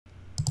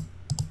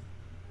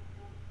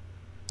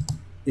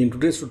In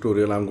today's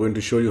tutorial, I'm going to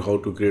show you how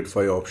to create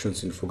 5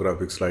 options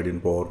infographic slide in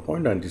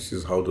PowerPoint, and this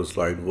is how the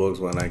slide works.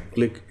 When I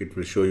click, it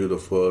will show you the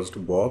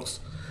first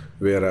box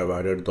where I've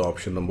added the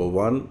option number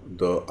 1,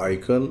 the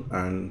icon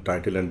and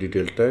title and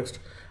detail text,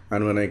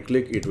 and when I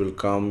click, it will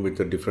come with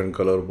a different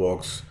color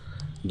box,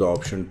 the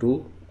option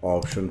 2,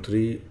 option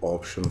 3,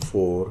 option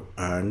 4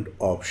 and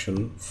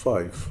option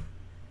 5.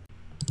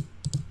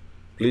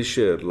 Please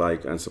share,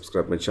 like and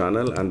subscribe my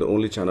channel, and the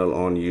only channel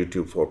on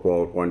YouTube for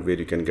PowerPoint where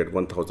you can get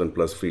 1000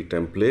 plus free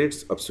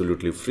templates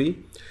absolutely free.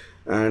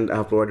 And I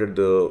have provided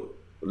the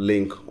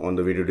link on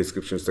the video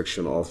description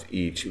section of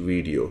each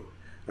video,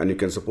 and you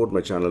can support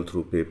my channel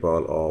through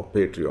PayPal or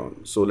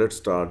Patreon. So let's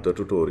start the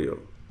tutorial.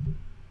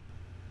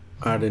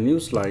 Add a new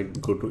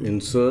slide, go to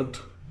insert,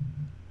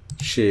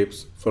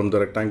 shapes. From the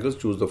rectangles,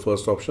 choose the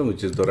first option,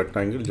 which is the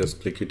rectangle. Just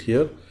click it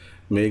here,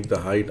 make the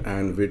height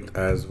and width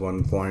as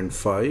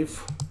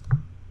 1.5.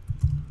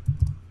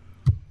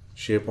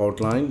 Shape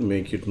outline,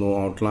 make it no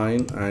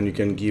outline, and you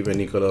can give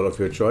any color of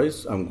your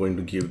choice. I'm going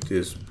to give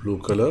this blue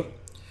color.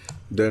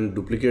 Then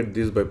duplicate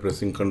this by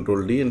pressing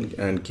Ctrl D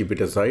and keep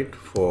it aside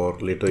for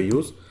later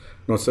use.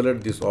 Now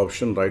select this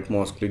option, right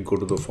mouse click, go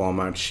to the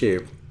format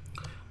shape.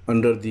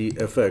 Under the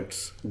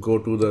effects, go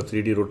to the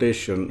 3D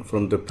rotation.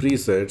 From the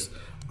presets,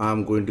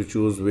 I'm going to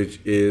choose which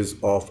is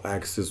off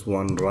axis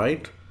 1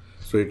 right,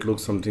 so it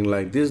looks something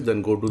like this.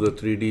 Then go to the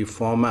 3D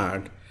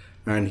format,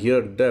 and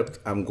here depth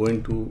I'm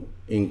going to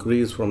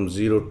increase from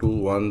 0 to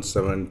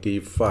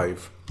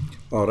 175.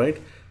 all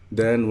right,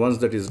 then once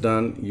that is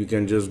done, you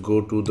can just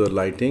go to the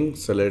lighting,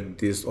 select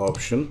this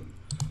option,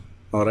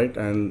 all right,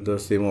 and the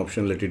same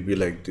option, let it be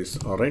like this.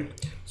 All right,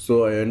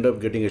 so I end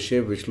up getting a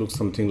shape which looks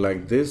something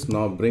like this.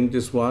 Now bring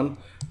this one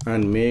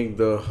and make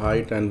the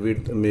height and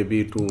width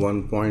maybe to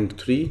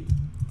 1.3.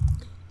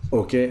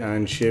 okay,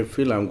 and shape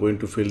fill, I'm going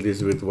to fill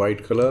this with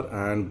white color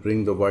and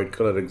bring the white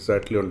color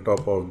exactly on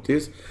top of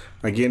this.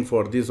 Again,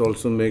 for this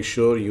also make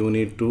sure you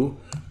need to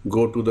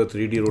go to the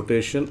 3D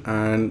rotation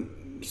and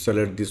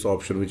select this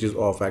option, which is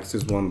off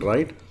axis 1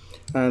 right,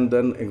 and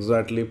then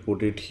exactly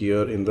put it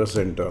here in the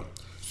center,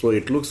 so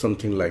it looks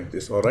something like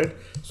this. All right,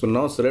 so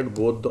now select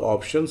both the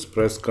options,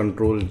 press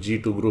Ctrl G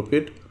to group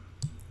it,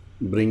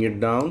 bring it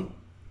down,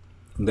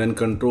 then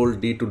Ctrl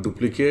D to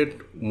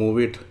duplicate, move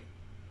it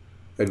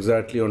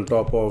exactly on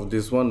top of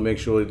this one. Make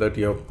sure that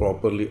you have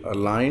properly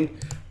aligned,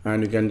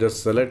 and you can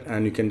just select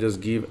and you can just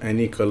give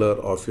any color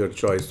of your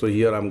choice. So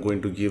here I'm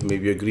going to give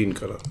maybe a green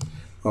color.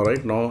 All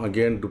right, now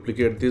again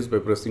duplicate this by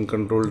pressing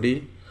Ctrl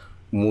D,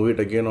 move it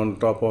again on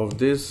top of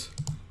this.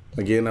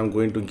 Again I'm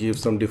going to give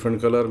some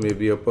different color,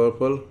 maybe a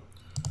purple,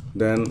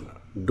 then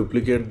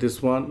duplicate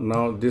this one.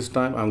 Now this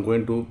time I'm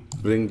going to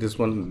bring this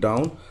one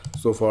down,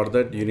 so for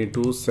that you need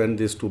to send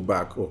this to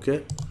back.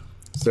 Okay,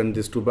 send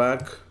this to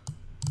back,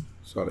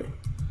 sorry,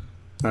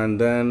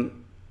 and then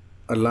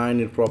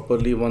align it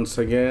properly once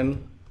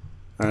again,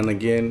 and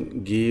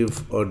again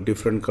give a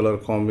different color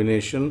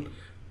combination.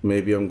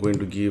 Maybe I'm going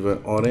to give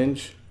an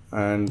orange,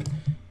 and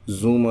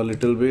zoom a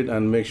little bit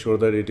and make sure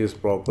that it is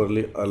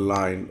properly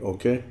aligned.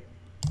 Okay,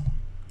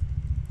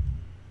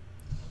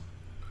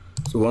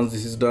 so once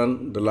this is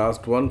done, the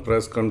last one,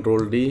 press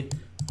Ctrl D,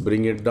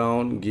 bring it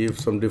down, give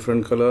some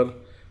different color.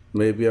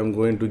 Maybe I'm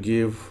going to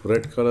give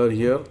red color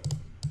here.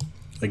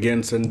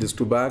 Again send this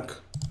to back,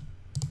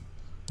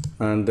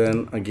 and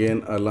then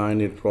again align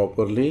it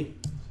properly.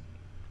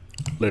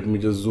 Let me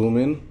just zoom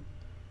in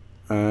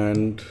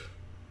and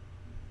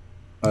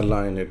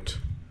align it.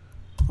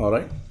 All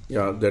right,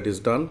 yeah, that is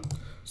done.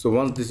 So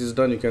once this is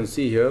done, you can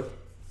see here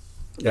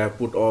I have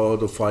put all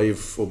the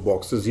 5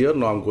 boxes here.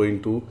 Now I'm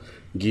going to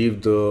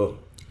give the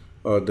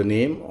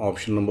name,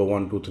 option number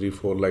 1 2 3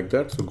 4, like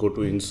that. So go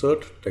to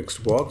insert,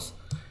 text box.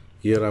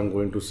 Here I'm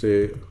going to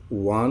say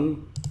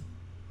 1,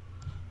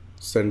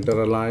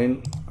 center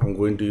align. I'm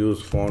going to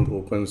use font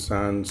Open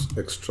Sans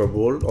Extra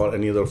Bold or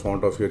any other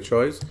font of your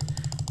choice.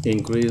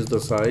 Increase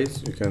the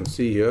size, you can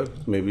see here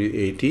maybe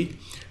 80.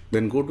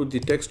 Then go to the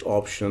text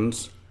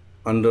options.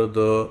 Under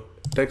the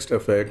text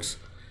effects,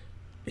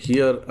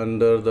 here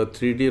under the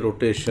 3D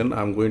rotation,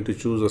 I'm going to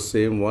choose the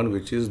same one,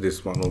 which is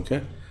this one.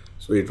 Okay,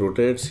 so it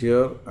rotates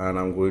here, and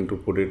I'm going to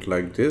put it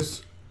like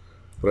this.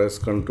 Press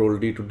Ctrl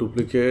D to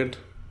duplicate,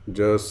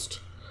 just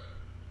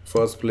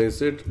first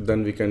place it,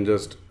 then we can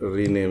just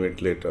rename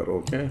it later.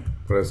 Okay,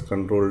 press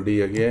Ctrl D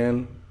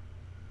again,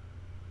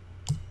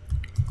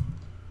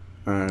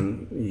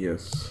 and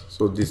yes,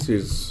 so this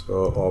is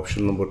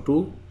option number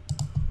 2,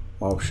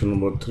 option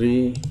number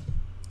 3,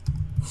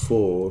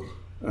 4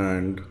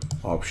 and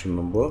option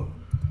number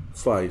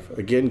 5.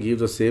 Again give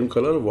the same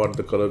color, what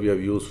the color we have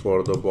used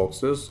for the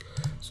boxes.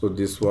 So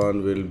this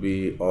one will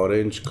be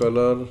orange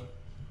color,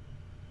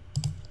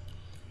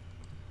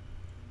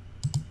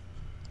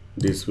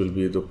 this will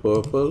be the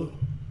purple,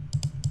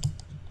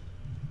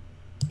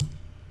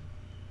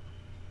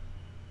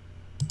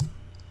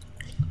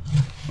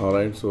 all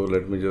right, so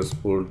let me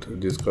just put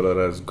this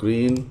color as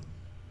green,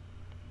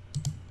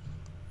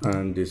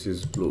 and this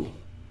is blue.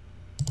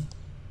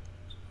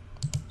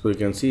 So you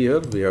can see here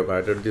we have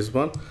added this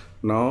one.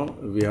 Now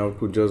we have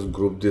to just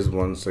group this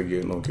once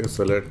again. Okay,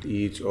 select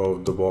each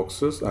of the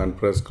boxes and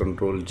press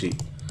Ctrl G.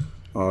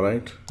 All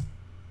right,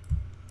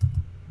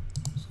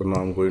 so now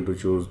I'm going to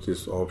choose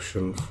this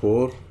option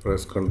 4,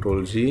 press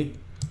Ctrl G,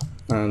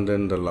 and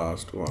then the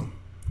last one.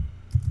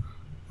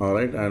 All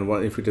right, and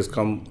if it is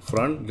come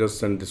front, just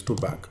send this to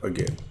back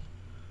again.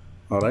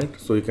 All right,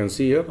 so you can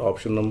see here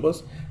option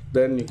numbers.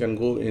 Then you can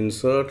go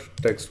insert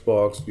text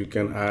box, you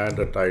can add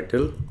a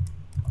title.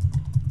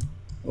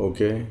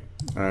 Okay,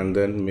 and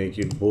then make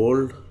it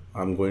bold.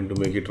 I'm going to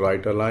make it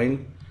right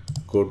align.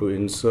 Go to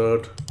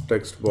insert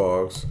text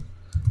box,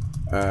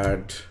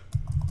 add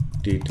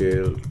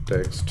detail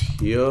text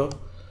here.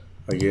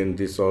 Again,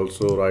 this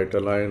also right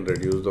align,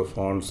 reduce the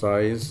font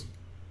size,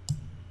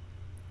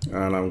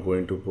 and I'm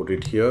going to put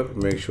it here.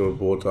 Make sure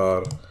both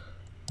are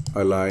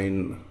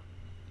aligned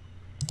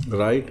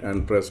right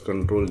and press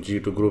Ctrl G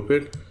to group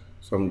it.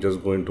 So I'm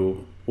just going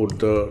to put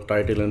the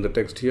title and the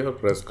text here,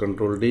 press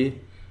Ctrl D.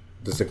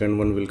 The second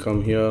one will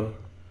come here,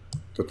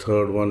 the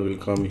third one will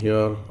come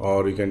here,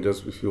 or you can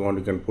just, if you want,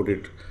 you can put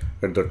it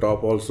at the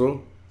top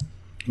also.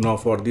 Now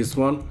for this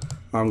one,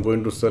 I'm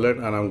going to select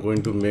and I'm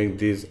going to make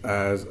this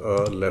as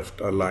a left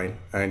align,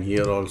 and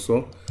here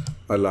also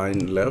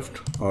align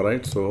left. All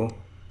right, so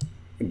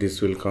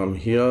this will come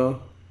here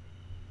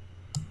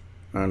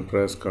and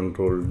press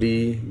Ctrl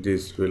D,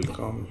 this will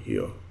come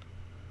here.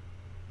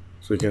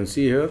 So you can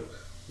see here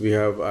we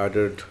have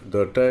added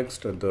the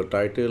text, the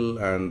title,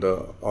 and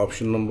the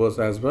option numbers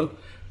as well.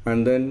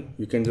 And then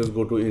you can just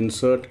go to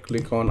insert,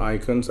 click on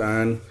icons,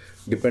 and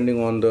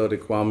depending on the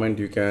requirement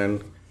you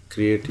can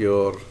create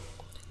your,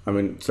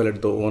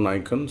 select the own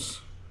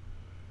icons.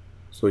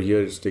 So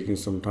here it's taking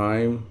some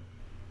time.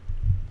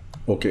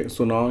 Okay,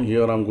 so now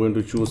here I'm going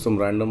to choose some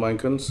random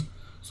icons.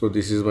 So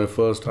this is my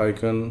first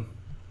icon.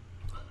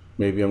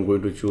 Maybe I'm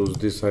going to choose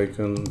this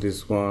icon,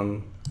 this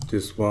one,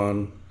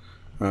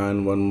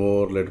 and one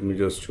more. Let me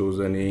just choose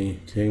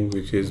anything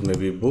which is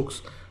maybe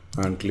books,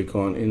 and click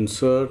on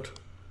insert,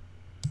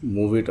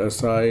 move it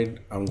aside.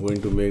 I'm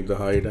going to make the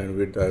height and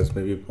width as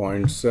maybe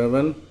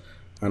 0.7,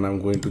 and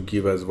I'm going to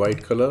give as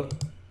white color,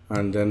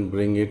 and then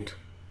bring it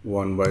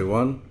one by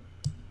one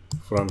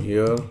from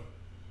here.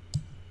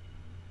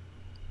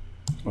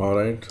 All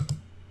right,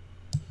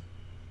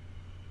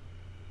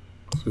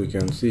 so you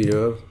can see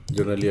here,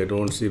 generally I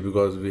don't see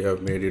because we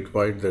have made it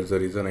white, that's the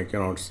reason I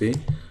cannot see,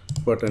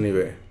 but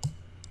anyway,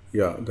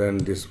 yeah. Then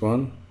this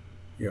one,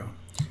 yeah,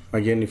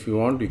 again if you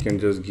want you can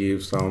just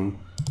give some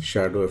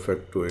shadow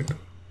effect to it.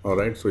 All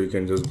right, so you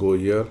can just go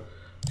here,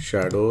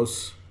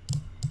 shadows,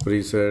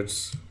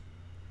 presets,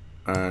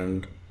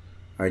 and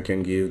I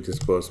can give this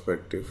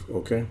perspective.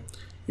 Okay,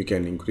 you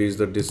can increase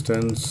the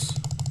distance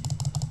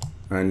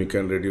and you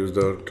can reduce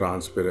the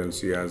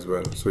transparency as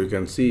well. So you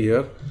can see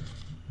here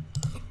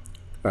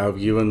I have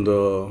given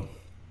the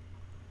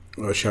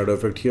shadow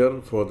effect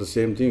here. For the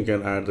same thing you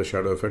can add the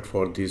shadow effect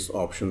for these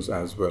options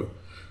as well.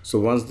 So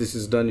once this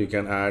is done, you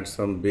can add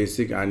some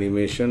basic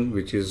animation,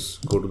 which is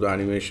go to the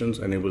animations,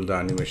 enable the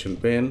animation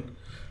pane.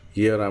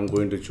 Here I'm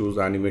going to choose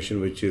animation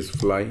which is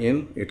fly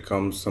in. It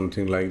comes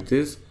something like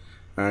this,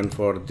 and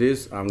for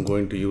this I'm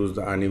going to use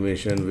the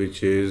animation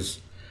which is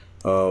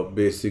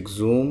basic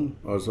zoom.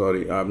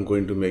 I'm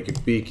going to make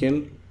it peek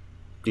in.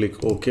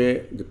 Click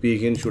OK. The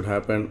peek in should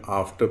happen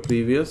after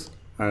previous,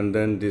 and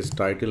then this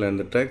title and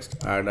the text,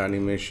 add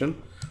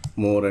animation,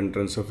 more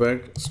entrance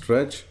effect,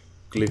 stretch,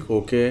 click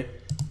OK,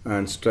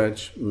 and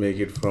stretch, make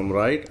it from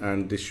right,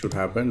 and this should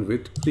happen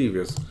with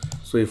previous.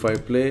 So if I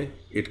play,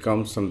 it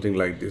comes something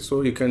like this.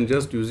 So you can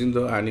just, using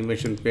the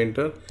animation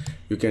painter,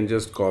 you can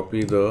just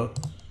copy the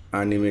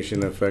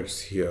animation effects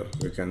here.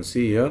 You can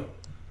see here,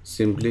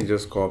 simply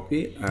just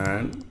copy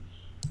and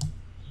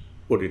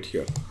put it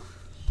here.